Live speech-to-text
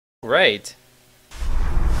Right.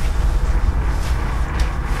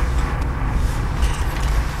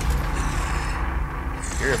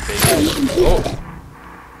 You're a baby. Oh.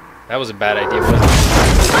 That was a bad idea, wasn't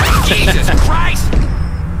it? Jesus Christ!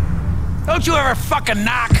 Don't you ever fucking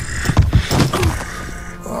knock!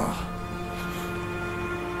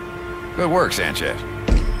 Good work, Sanchez.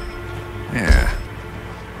 Yeah.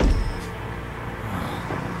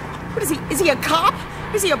 What is he? Is he a cop?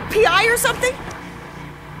 Is he a PI or something?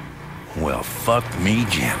 Well, fuck me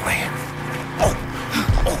gently.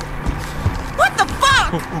 What the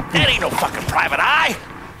fuck? That ain't no fucking private eye!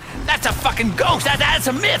 That's a fucking ghost! That's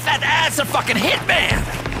a myth! That's a fucking hitman!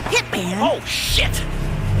 Hitman? Oh, shit!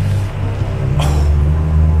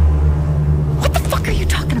 What the fuck are you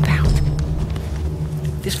talking about?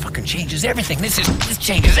 This fucking changes everything. This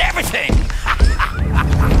changes everything!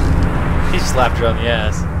 He slapped her on the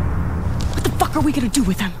ass. What the fuck are we gonna do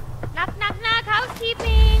with him? Knock, knock, knock.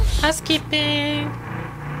 Housekeeping. Housekeeping.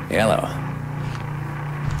 Hello.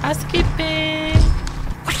 Housekeeping.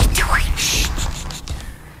 What are you doing? Shh.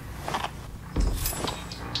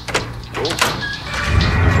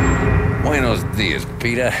 Buenos dias,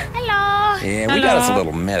 Peter. Hello. Yeah, we got us a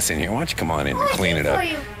little mess in here. Why don't you come on in and clean it up? For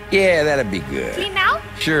you. Yeah, that'd be good. Clean now?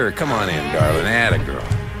 Sure, come on in, darling. Atta girl.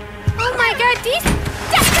 Oh my god, these...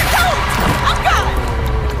 Dexter, don't! I'm going!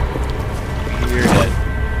 You're dead.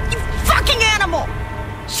 You fucking animal!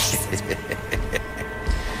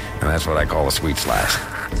 And that's what I call a sweet slice.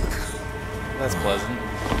 That's pleasant.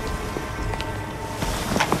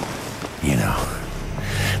 You know,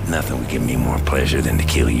 nothing would give me more pleasure than to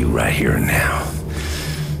kill you right here and now.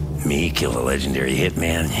 Me kill the legendary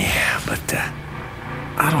hitman? Yeah, but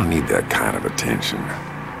I don't need that kind of attention.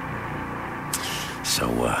 So,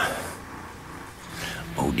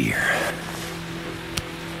 oh dear.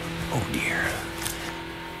 Oh dear.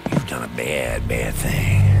 You've done a bad, bad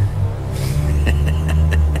thing.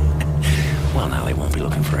 Well, now they won't be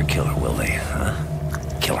looking for a killer, will they, huh?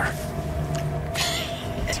 Killer.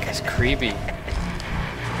 This guy's creepy.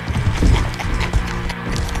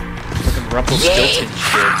 Fucking Rumpelstiltskin shit.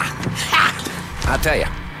 I'll tell you,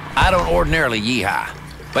 I don't ordinarily yeehaw,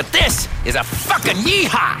 but this is a fucking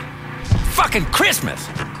yeehaw! Fucking Christmas!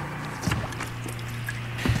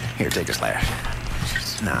 Here, take a slash.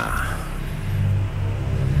 Nah.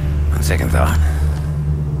 On second thought.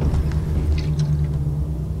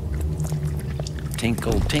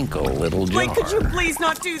 Tinkle, tinkle, little jar. Wait, could you please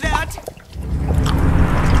not do that?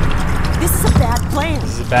 This is a bad plan.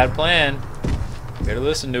 This is a bad plan. Better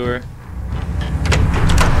listen to her.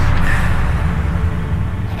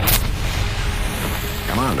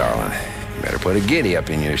 Come on, darling. You better put a giddy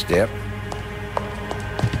up in your step.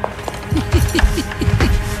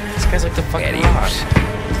 This guy's like the fucking rock. Adios.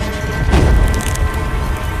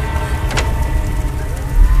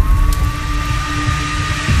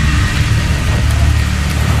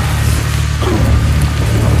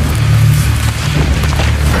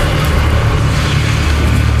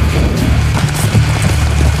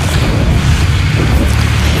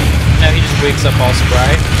 Now he just wakes up all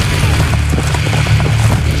spry.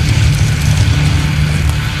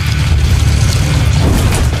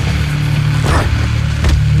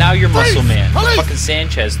 Now you're Muscle Man. Fucking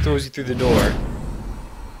Sanchez throws you through the door.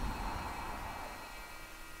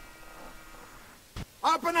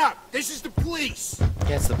 Open up! This is the police!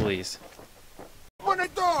 Yeah, it's the police. Open the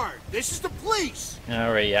door! This is the police!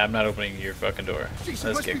 Alright, yeah, I'm not opening your fucking door. Jeez, it Let's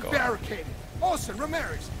must be get going. barricaded. Olsen,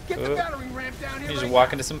 Ramirez, get the Oh. battering ram down here. He's just right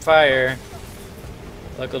walking to some fire.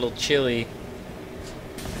 Like a little chili.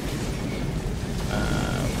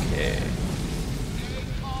 Okay.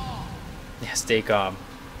 Yeah, stay calm.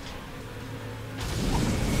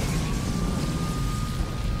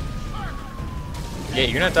 Yeah,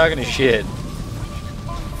 you're not talking to shit.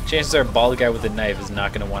 Chances are a bald guy with a knife is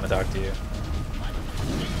not going to want to talk to you.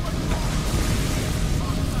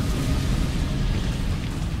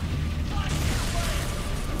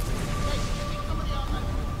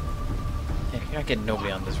 Yeah, you're not getting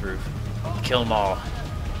nobody on this roof. Kill them all.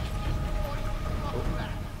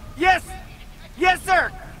 Yes! Yes,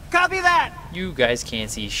 sir! Copy that! You guys can't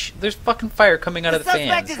see there's fucking fire coming out of the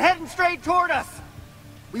suspect fans. is heading straight toward us!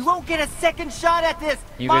 We won't get a second shot at this!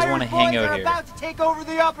 You guys Myers wanna hang boys out are here. about to take over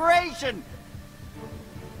the operation!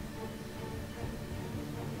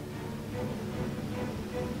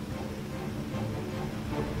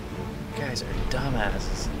 You guys are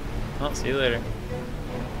dumbasses. Well, see you later.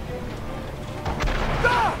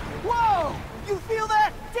 Ah! Whoa! You feel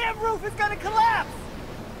that? Damn roof is gonna collapse!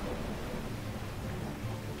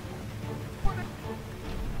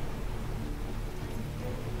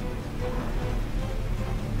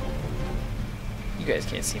 You guys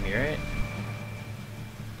guys can't see me, right?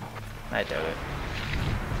 I doubt it.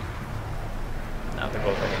 No, they're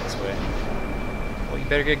both heading this way. Well, you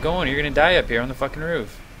better get going. You're gonna die up here on the fucking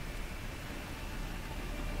roof.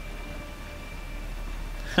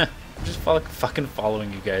 I'm just fucking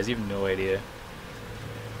following you guys. You have no idea.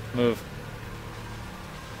 Move.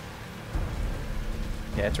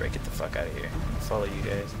 Yeah, that's right. Get the fuck out of here. I'll follow you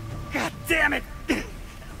guys. God damn it!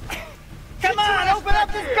 Come on, open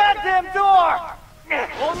up this goddamn door!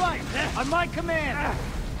 All right, on my command.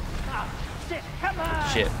 Shit, come on!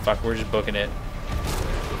 Shit, fuck, we're just booking it.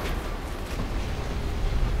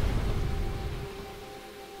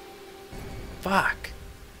 Fuck.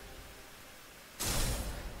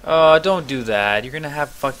 Oh, don't do that. You're gonna have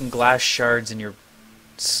fucking glass shards in your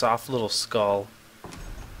soft little skull.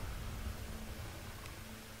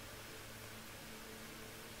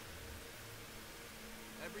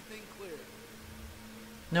 Everything clear.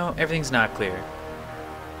 No, everything's not clear.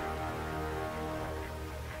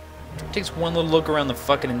 It takes one little look around the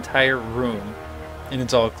fucking entire room, and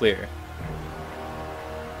it's all clear.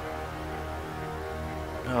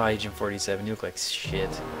 Oh, Agent 47, you look like shit.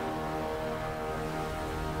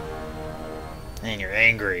 And you're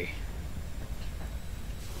angry.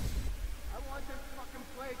 I want this fucking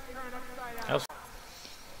place turned upside out.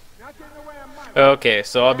 Not getting away on my Okay,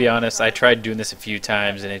 so I'll be honest, I tried doing this a few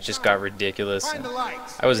times and it just got ridiculous. Find the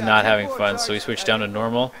lights. I was not having fun, so we switched down to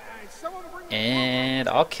normal. Someone bring me- And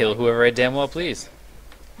I'll kill whoever I damn well please.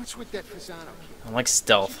 What's with that Fasano kid? I like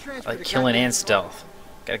stealth. I like killing and stealth.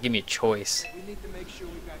 Gotta give me a choice. We need to make sure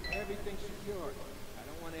we got everything secured. I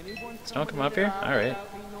don't want anyone Someone come up here? Alright.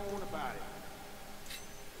 without me knowing about it.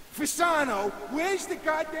 Fasano, where's the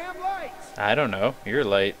goddamn lights? I don't know. You're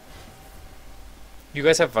light. You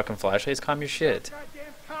guys have fucking flashlights? Calm your shit.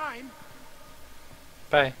 Goddamn time.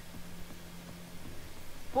 Bye.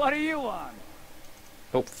 What are you on?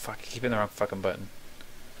 Oh, fuck. I keep hitting the wrong fucking button.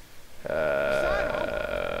 What the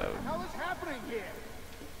hell is happening here?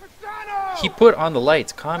 Fasano! He put on the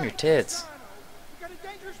lights. Calm your tits. Fasano, you got a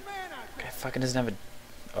dangerous man out there. Guy fucking doesn't have a...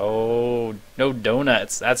 Oh, no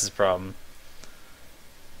donuts. That's his problem.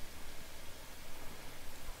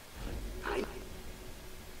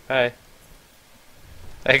 Hi.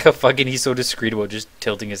 I like how fucking he's so discreet about just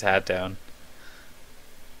tilting his hat down.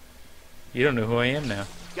 You don't know who I am now.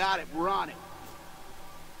 Got it, we're on it.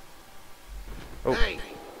 Oh. Hey,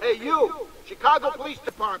 you! Chicago Police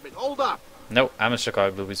Department, hold up. Nope, I'm a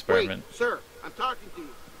Chicago Police Department. Wait, sir, I'm talking to you.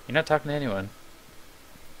 You're not talking to anyone.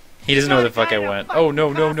 He doesn't know where the fuck I went. Oh,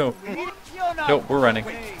 no, no, no. Nope, we're running.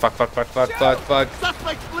 Fuck, fuck, fuck, fuck, fuck, fuck.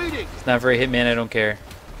 Suspect's bleeding. It's not very Hitman, I don't care.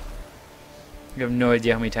 You have no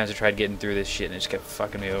idea how many times I tried getting through this shit and it just kept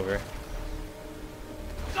fucking me over.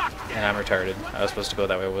 And I'm retarded. I was supposed to go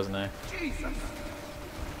that way, wasn't I?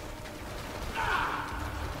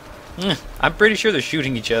 I'm pretty sure they're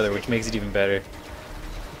shooting each other, which makes it even better.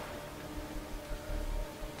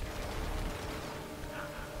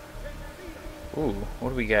 Ooh,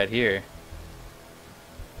 what do we got here?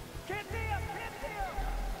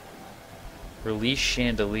 Release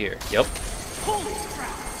chandelier. Yep.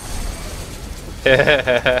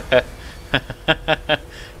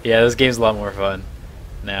 Yeah, this game's a lot more fun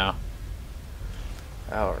now.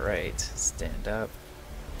 Alright, stand up.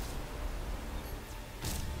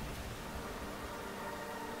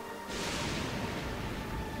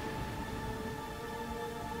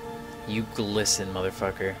 You glisten,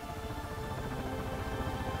 motherfucker.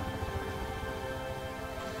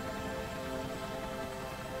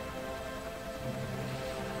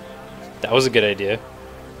 That was a good idea.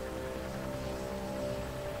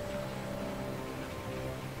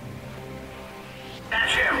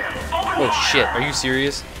 Oh shit, are you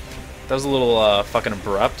serious? That was a little fucking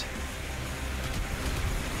abrupt.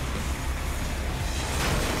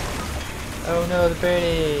 Oh no, the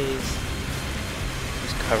birdies!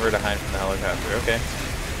 Just cover to hide from the helicopter, okay.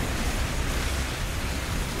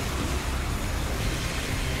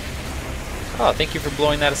 Oh, thank you for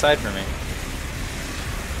blowing that aside for me.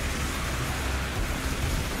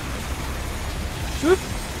 Whoop.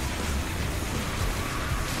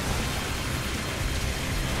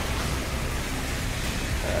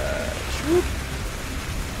 Whoop.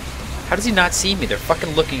 How does he not see me? They're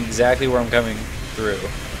fucking looking exactly where I'm coming through.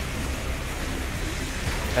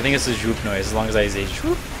 I think it's the zoop noise. As long as I say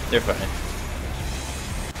zoop, they're fine.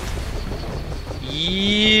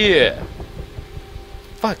 Yeah.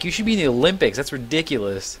 Fuck, you should be in the Olympics. That's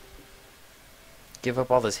ridiculous. Give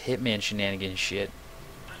up all this Hitman shenanigans shit.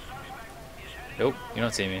 Nope, you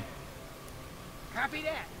don't see me. Copy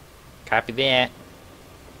that. Copy that.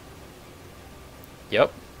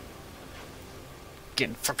 Yep.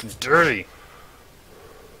 Getting fucking dirty.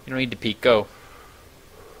 You don't need to peek. Go.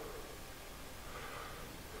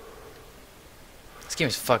 This game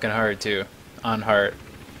is fucking hard too. On hard.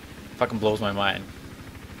 Fucking blows my mind.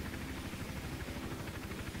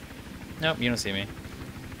 Nope, you don't see me.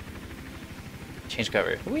 Change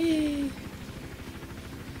cover. Whee!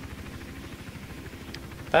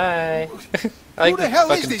 Bye. I like Who the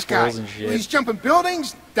hell is fucking this guy? squirrels and shit. He's jumping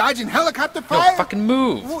buildings, dodging helicopter No, fire? fucking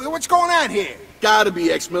move. What's going on here? Gotta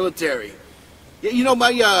be ex-military. Yeah, you know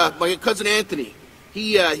my cousin Anthony.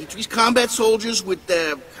 He treats combat soldiers with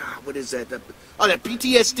what is that? That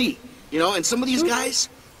PTSD. You know, and some of these guys,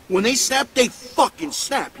 when they snap, they fucking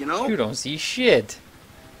snap. You know. You don't see shit.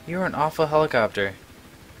 You're an awful helicopter.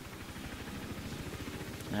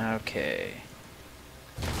 Okay.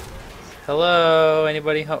 Hello,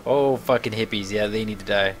 anybody? Oh, fucking hippies. Yeah, they need to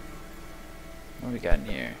die. What do we got in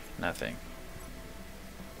here? Nothing.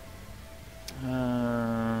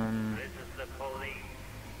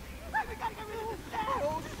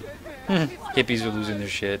 Hippies are losing their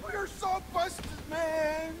shit. We're so busted,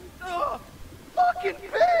 man. Ugh, fucking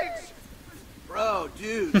pigs. Bro,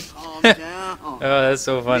 dude, calm down. Oh, that's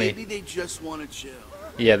so funny. Maybe they just want to chill.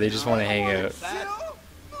 Yeah, they just want to hang out.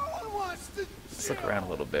 No one wants to Let's look around a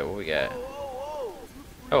little bit. What we got?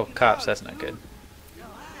 Oh, cops. That's not good.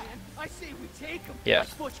 I say we take him. Yeah.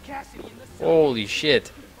 Butch Cassidy in the Holy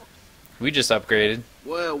shit. We just upgraded.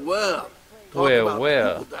 Well. Talk Well, about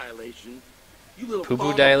well. pupil dilation. You little Poo-poo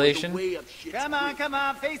bum dilation? with the way up shit's Come on, creek. come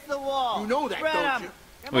on, face the wall. You know that, Spread don't 'em. you?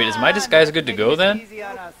 Come Wait, is my on, disguise good to take go this then? Easy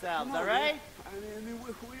on ourselves, all right?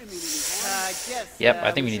 Guess, Yep,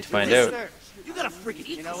 I think we need to should find do out. this, sir. You gotta freaking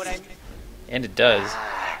eat. You know what I mean? And it does.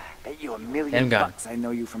 Bet you $1 End million gun. bucks I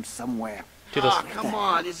know you from somewhere. Toodles. Ah, come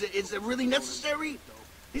on. Is it really necessary?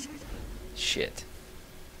 Shit.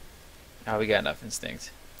 Oh, we got enough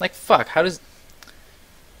instinct. Like, fuck, how does...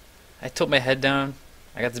 I tilt my head down.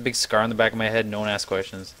 I got this big scar on the back of my head. No one asks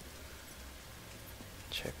questions.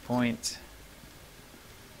 Checkpoint.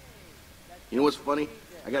 You know what's funny?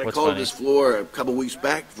 I got a What's call funny? to this floor a couple weeks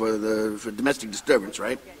back for domestic disturbance,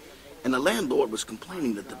 right? And the landlord was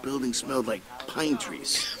complaining that the building smelled like pine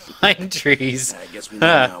trees. Pine trees. I guess we know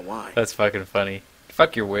now why. That's fucking funny.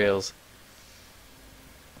 Fuck your whales.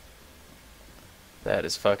 That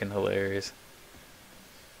is fucking hilarious.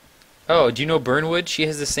 Oh, do you know Burnwood? She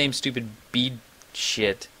has the same stupid bead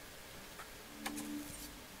shit.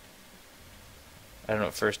 I don't know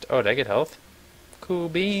at first. Oh, did I get health? Cool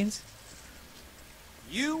beans.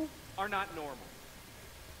 You are not normal.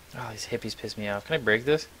 Oh, these hippies piss me off. Can I break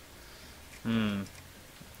this?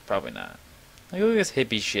 Probably not. Like, look at this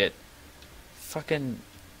hippie shit. Fucking...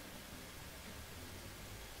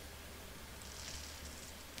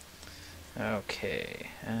 Okay.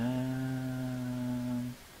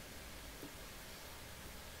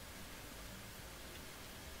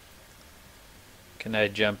 Can I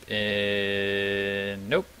jump in?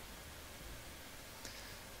 Nope.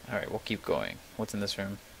 Alright, we'll keep going. What's in this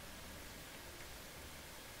room?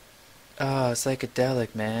 Oh, it's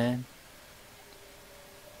psychedelic, man.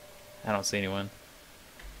 I don't see anyone.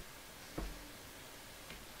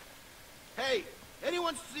 Hey,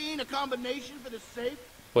 anyone seen a combination for the safe?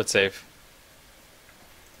 What safe?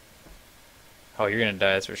 Oh, you're gonna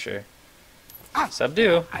die, that's for sure.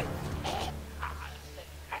 Subdue.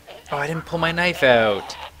 Oh, I didn't pull my knife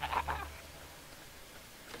out.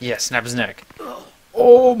 Yeah, snap his neck.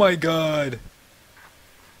 Oh my god.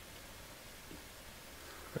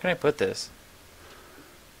 Where can I put this?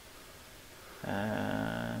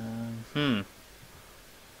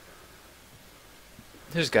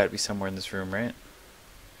 There's got to be somewhere in this room, right?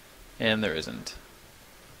 And there isn't.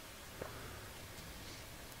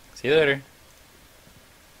 See you later.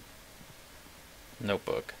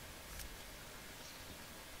 Notebook.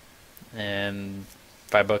 And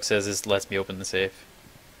 $5 says this lets me open the safe.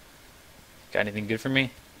 Got anything good for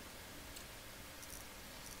me?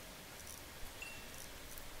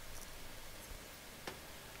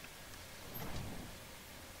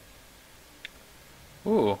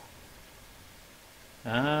 Ooh.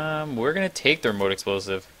 We're gonna take the remote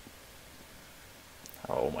explosive.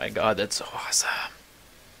 Oh my god, that's so awesome.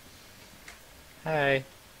 Hi.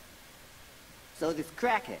 So this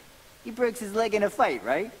crackhead, he breaks his leg in a fight,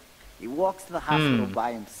 right? He walks to the hospital Hmm.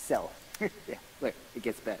 by himself. Yeah, look, it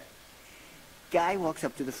gets better. Guy walks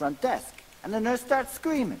up to the front desk, and the nurse starts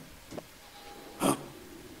screaming.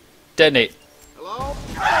 Detonate. Hello?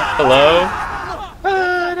 Hello?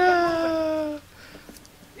 Oh no!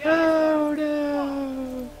 Oh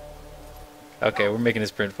no! Okay, we're making a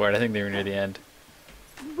sprint for it. I think they were near the end.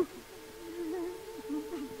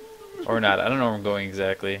 Or not. I don't know where I'm going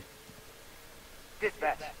exactly.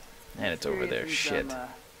 Dispatch. And it's over there. Shit.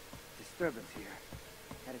 disturbance here.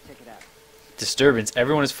 Gotta check it out. Disturbance.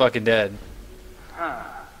 Everyone is fucking dead.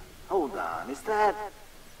 Hold on, is that...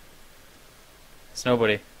 It's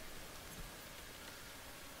nobody.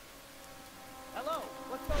 Hello,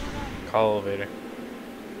 what's going on? Call elevator.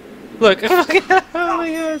 Look! Oh my god! Oh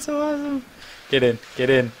my god! It's so awesome. Get in.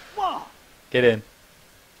 Get in. Whoa! Get in.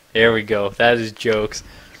 There we go. That is jokes.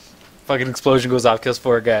 Fucking explosion goes off, kills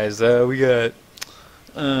 4 guys. We got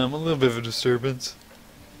a little bit of a disturbance.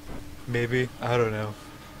 Maybe. I don't know.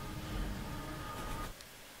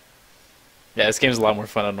 Yeah, this game's a lot more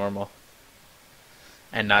fun on normal.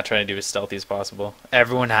 And not trying to do as stealthy as possible.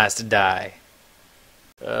 Everyone has to die.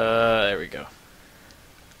 There we go.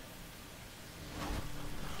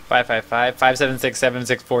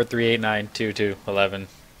 555-576-764-389-2211.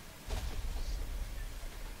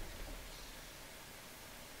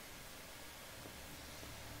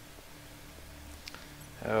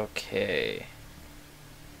 Okay.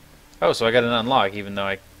 Oh, so I got an unlock even though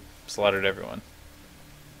I slaughtered everyone.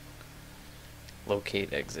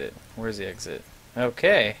 Locate exit. Where's the exit?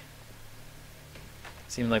 Okay.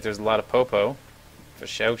 Seems like there's a lot of popo. For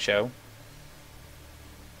show.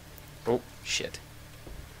 Oh, shit.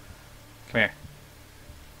 Come here.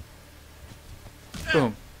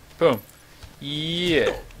 Boom. Boom.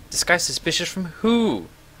 Yeah. This guy's suspicious from who?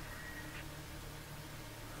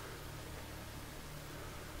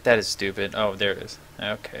 That is stupid. Oh, there it is.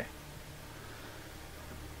 Okay.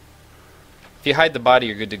 If you hide the body,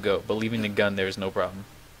 you're good to go. But leaving the gun there is no problem.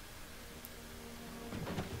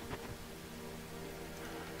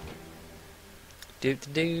 Do.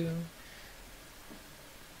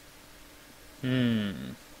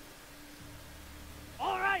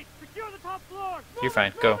 All right, secure the top floor. You're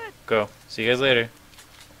fine. Go. Go. See you guys later.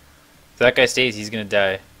 If that guy stays, he's gonna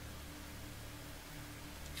die.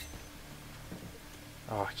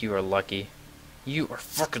 Oh, you are lucky. You are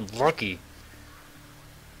fucking lucky.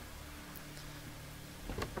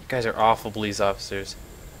 You guys are awful police officers.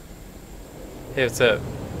 Hey, what's up?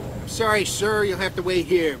 I'm sorry, sir, you'll have to wait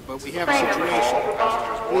here, but we have a situation.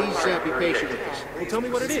 Please be patient with us. Well, tell me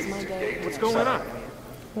what it is. What's going on?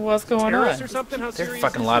 What's going Terrorists on? or something? How They're serious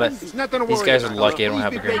fucking is lot it? of... There's nothing to These worry guys are about. lucky I don't Please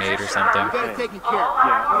have be a grenade patient. or something. We got it taken care of.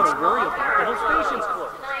 Yeah, what to worry about? The whole station's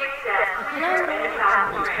closed.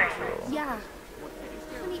 Yeah.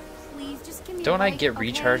 Honey, please just give me Don't a I break, get okay?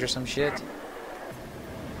 recharge or some shit?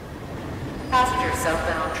 Passenger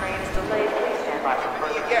southbound train is delayed. Please stand by for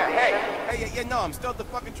further Yeah, no, I'm still at the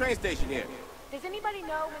fucking train station here. Does anybody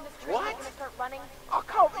know when this train is going to start running? Oh,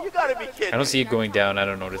 come on, you gotta be kidding. I don't see it going down. I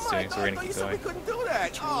don't know what it's doing, so we're gonna keep going.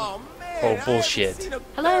 Oh, bullshit.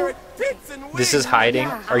 Hello? This is hiding?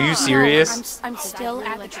 Are you serious? I'm still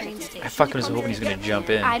at the train station. I fucking was hoping he's gonna jump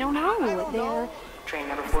in. I don't know. They're... Train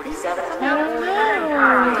number 47 is I don't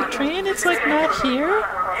know. The train is like not here,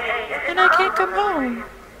 and I can't come home.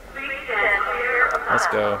 Let's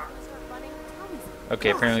go.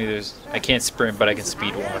 Okay, apparently there's... I can't sprint, but I can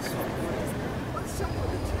speed walk.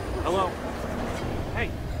 Hello? Hey.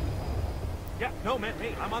 Yeah, no, man,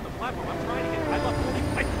 hey, I'm on the platform. I'm trying to get... I left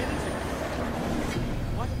 45 minutes ago.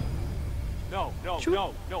 What? No,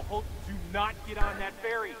 hold... Do not get on that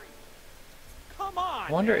ferry. Come on!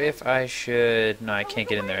 I wonder if I should... No, I can't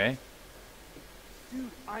get in there, eh? Dude,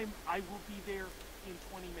 I will be there in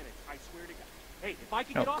 20 minutes. I swear to God. Hey, if I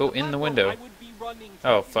could No, get off go the in the platform, window. I would be running...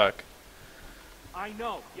 Oh, fuck. I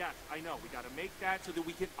know, yes, I know. We gotta make that so that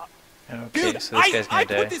we can... Okay, Dude, so this guy's I gonna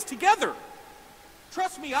die. put this together!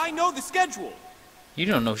 Trust me, I know the schedule! You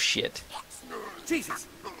don't know shit. Jesus!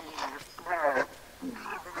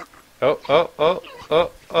 Oh,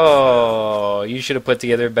 you should have put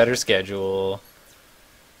together a better schedule.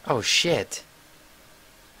 Oh, shit.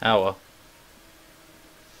 Oh, well.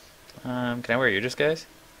 Can I wear your disguise?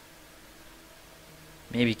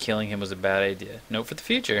 Maybe killing him was a bad idea. Note for the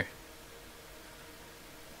future.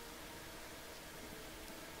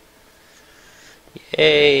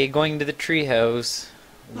 Yay, going to the treehouse.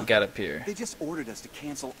 We got up here. They just ordered us to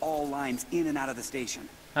cancel all lines in and out of the station.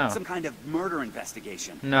 Oh. Some kind of murder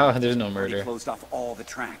investigation. No, there's no Already murder. closed off all the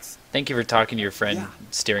tracks. Thank you for talking to your friend, Yeah,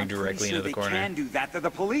 staring I'm pretty directly sure into the they corner. can do that. They're the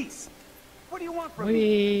police. What do you want from Whee!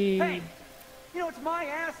 me? Hey, you know it's my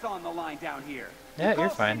ass on the line down here. Yeah, You call you're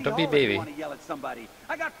fine. City Don't be a Hall if you baby. want to yell at somebody.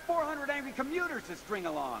 I got 400 angry commuters to string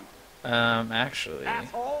along. Actually.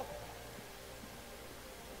 Asshole.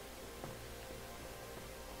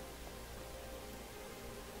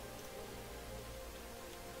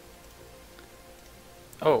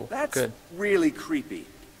 Oh, That's good. really creepy.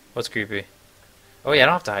 What's creepy? Oh yeah, I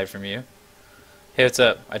don't have to hide from you. Hey, what's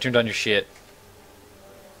up? I turned on your shit.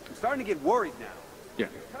 I'm starting to get worried now. Yeah.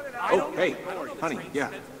 Oh, hey, honey,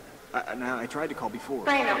 yeah. Now, I tried to call before.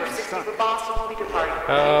 Train number 60 for Boston will be departing.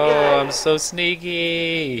 Oh, I'm so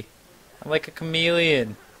sneaky. I'm like a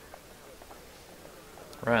chameleon.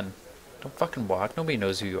 Run. Don't fucking walk. Nobody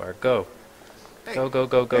knows who you are. Go. Go, go,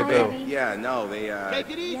 go, go, go. Yeah, no, they,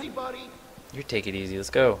 Take it easy, buddy. You take it easy. Let's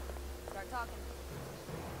go. Start talking.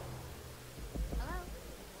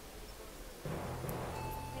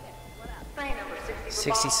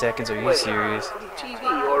 60 seconds? Are you serious? TV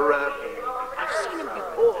or, I've seen him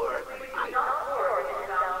before.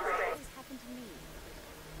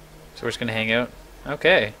 So we're just gonna hang out?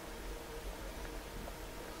 Okay.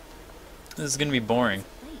 This is gonna be boring.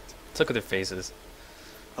 Let's look at their faces.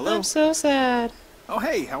 Hello? I'm so sad. Oh,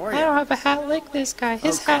 hey, how are you? I don't have a hat like this guy.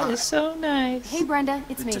 His hat is so nice. Hey, Brenda,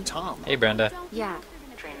 it's me. Tom. Hey, Brenda. Yeah.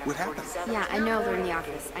 What happened? Yeah, I know they're in the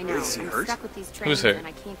office. I know. Is he I'm hurt? stuck with these trains Who's hurt? and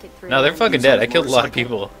I can't get through. No, they're fucking dead. I killed a lot of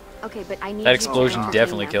people. Okay, but I need That you explosion to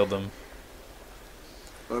definitely them. killed them.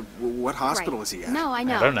 What hospital Right. is he at? No, I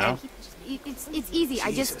know. I don't know. It's easy.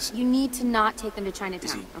 I just you need to not take them to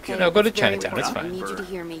Chinatown. Okay. No, go to It's very Chinatown, it's important. fine. I need you to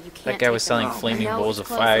hear me. You can't. That guy was take them selling home. flaming I know bowls it's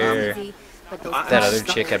of close, it's fire. easy, but those That other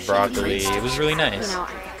bastards chick had are broccoli. shitty. It was really nice. You know,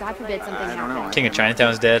 God forbid something happens. King of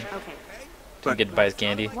Chinatown's dead. Okay. Didn't get to buy his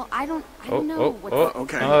candy. Well, I don't know what's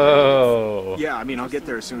Okay. Oh. Yeah, I mean, I'll get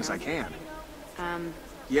there as soon as I can.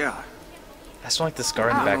 Yeah. I just don't like the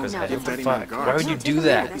scar in the back of his head. Give What the Betty my fuck? regards. Why would you No, take do him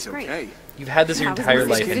there, that? that's He's great. okay. You've had this your That was entire really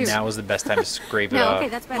life, and cute. now is the best time to scrape it No, off. okay,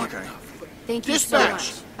 that's better. Okay. Thank you so Dispatch.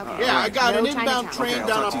 much. Okay. Yeah, I got No an inbound Chinatown. train Okay, I'll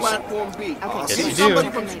down on talk to you soon. platform B. Okay. Yes, Get you somebody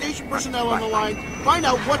do. from station personnel on the line. Find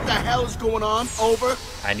out what the hell is going on. Over.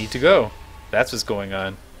 I need to go. That's what's going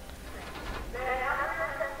on.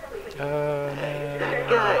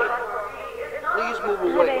 Please move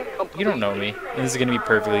away. You don't know me. This is gonna be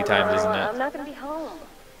perfectly timed, isn't I'm it? not gonna be home.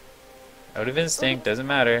 Out of instinct, doesn't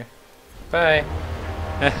matter. Bye.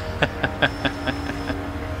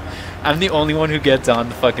 I'm the only one who gets on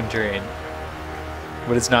the fucking train.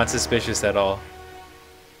 But it's not suspicious at all.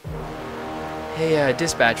 Hey,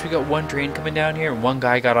 dispatch, we got one train coming down here and one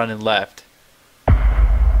guy got on and left.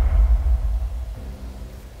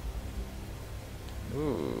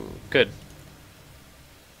 Ooh, good.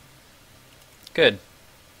 Good.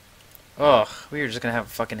 Ugh, we were just gonna have a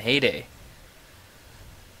fucking heyday.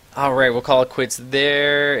 Alright, we'll call it quits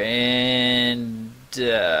there, and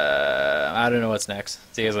I don't know what's next.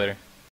 See you guys later.